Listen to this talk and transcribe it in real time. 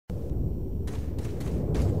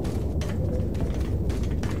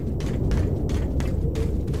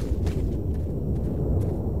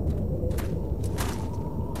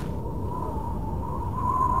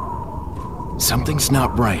Something's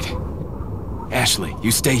not right. Ashley, you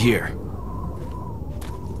stay here.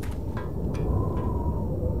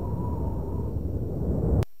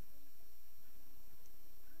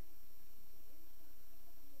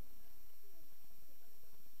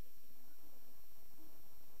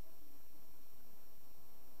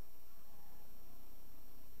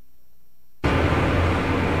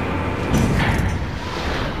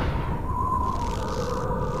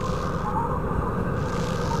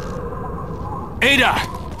 Ada!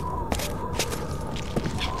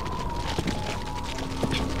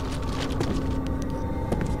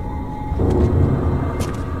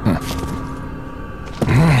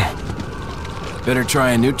 Better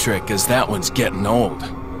try a new trick, cause that one's getting old.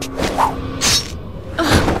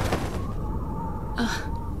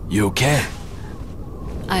 You okay?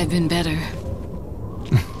 I've been better.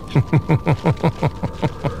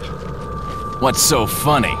 What's so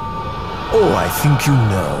funny? Oh, I think you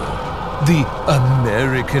know. The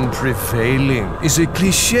American prevailing is a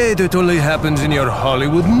cliché that only happens in your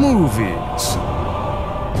Hollywood movies.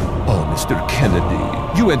 Oh, Mr.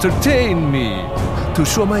 Kennedy, you entertain me. To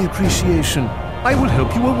show my appreciation, I will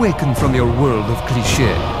help you awaken from your world of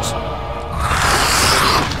clichés.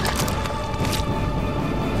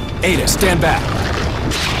 Ada, stand back.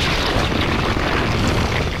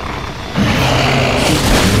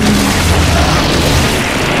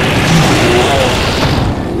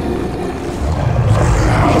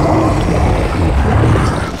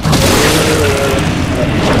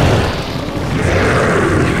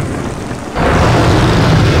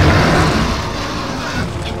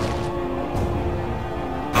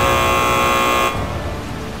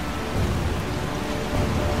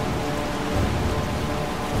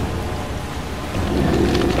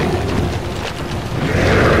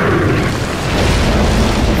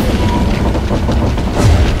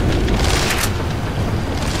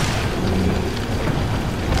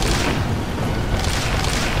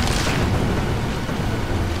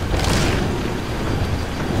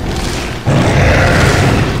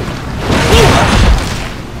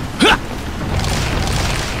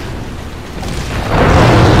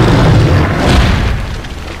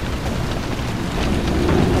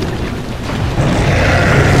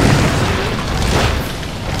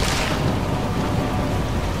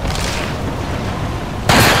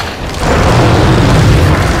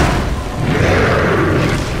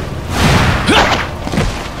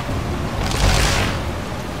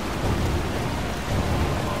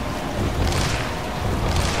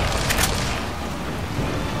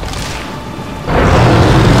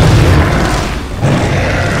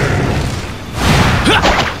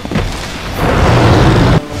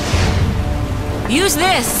 Use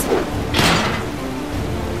this!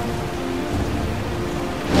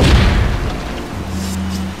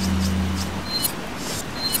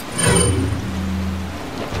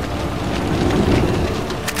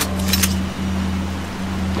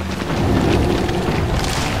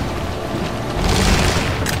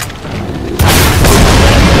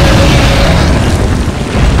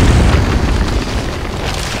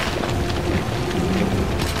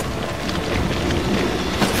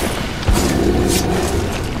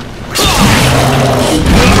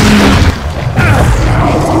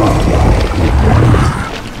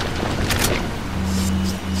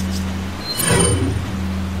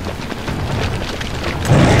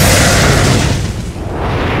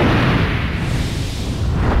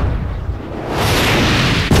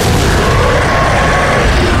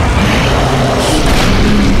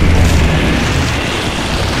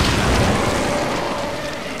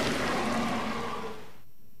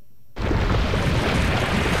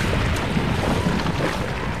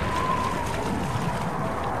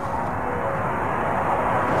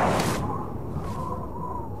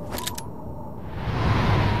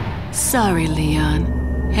 Sorry, Leon.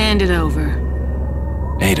 Hand it over.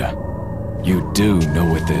 Ada, you do know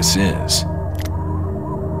what this is.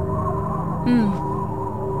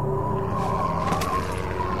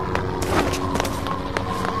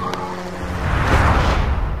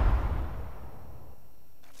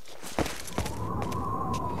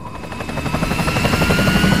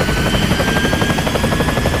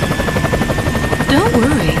 Don't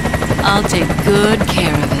worry. I'll take good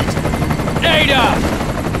care of it. Ada!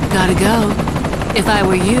 Gotta go. If I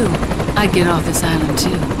were you, I'd get off this island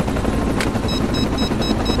too.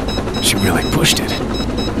 She really pushed it.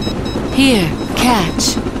 Here,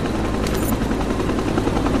 catch.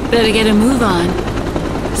 Better get a move on.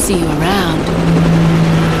 See you around.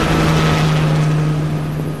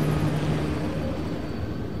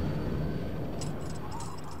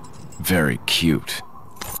 Very cute.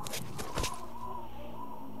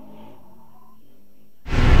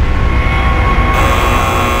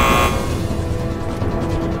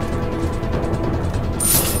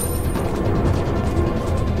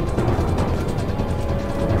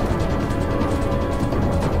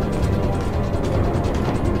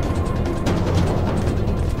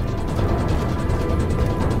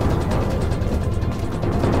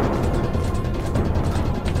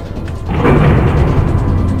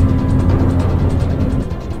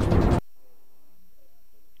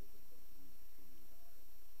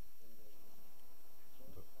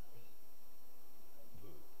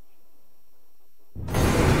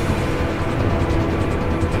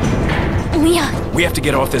 We have to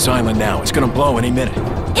get off this island now. It's gonna blow any minute.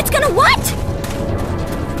 It's gonna what?